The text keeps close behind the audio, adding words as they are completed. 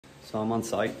So I'm on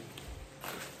site,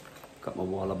 got my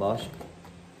Walabot.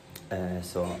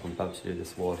 So I'm about to do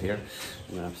this wall here.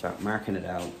 I'm going to start marking it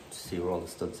out to see where all the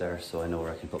studs are so I know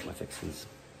where I can put my fixings.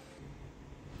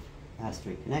 Has to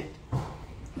reconnect.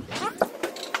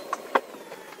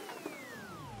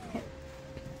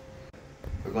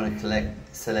 We're going to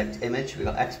select image. We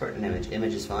got expert and image.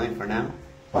 Image is fine for now.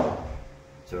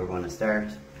 So we're going to start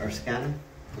our scan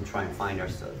and try and find our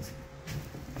studs.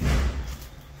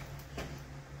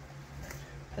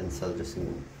 Pencil just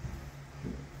in.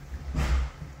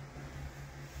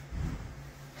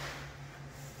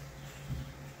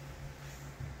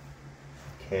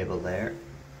 Cable there.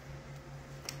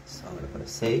 So I'm going to put a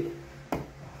save.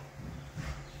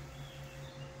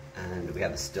 And we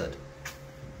have a stud.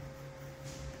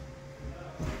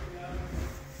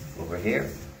 Over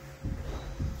here,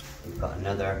 we've got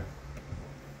another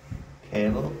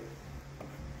cable.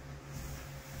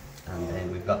 And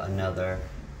then we've got another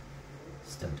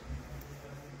stud.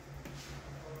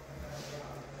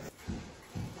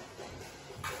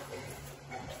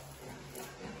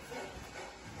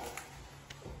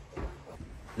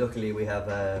 Luckily we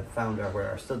have found where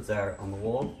our studs are on the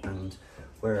wall, and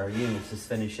where our unit is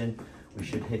finishing we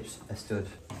should hit a stud.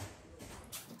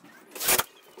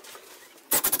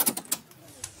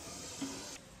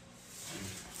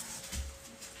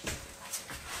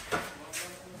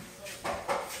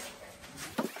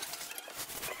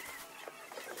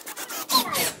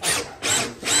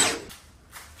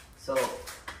 So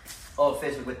all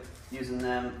fitted with using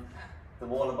the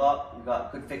Walabot. We've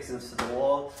got good fixings to the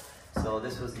wall. So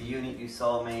this was the unit you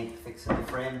saw me fixing the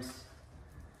frames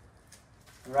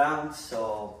around,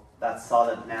 so that's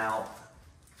solid now.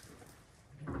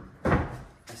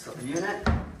 Nice little unit.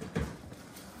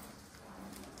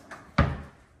 But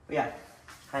yeah,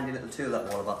 handy little tool, that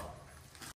Walabot.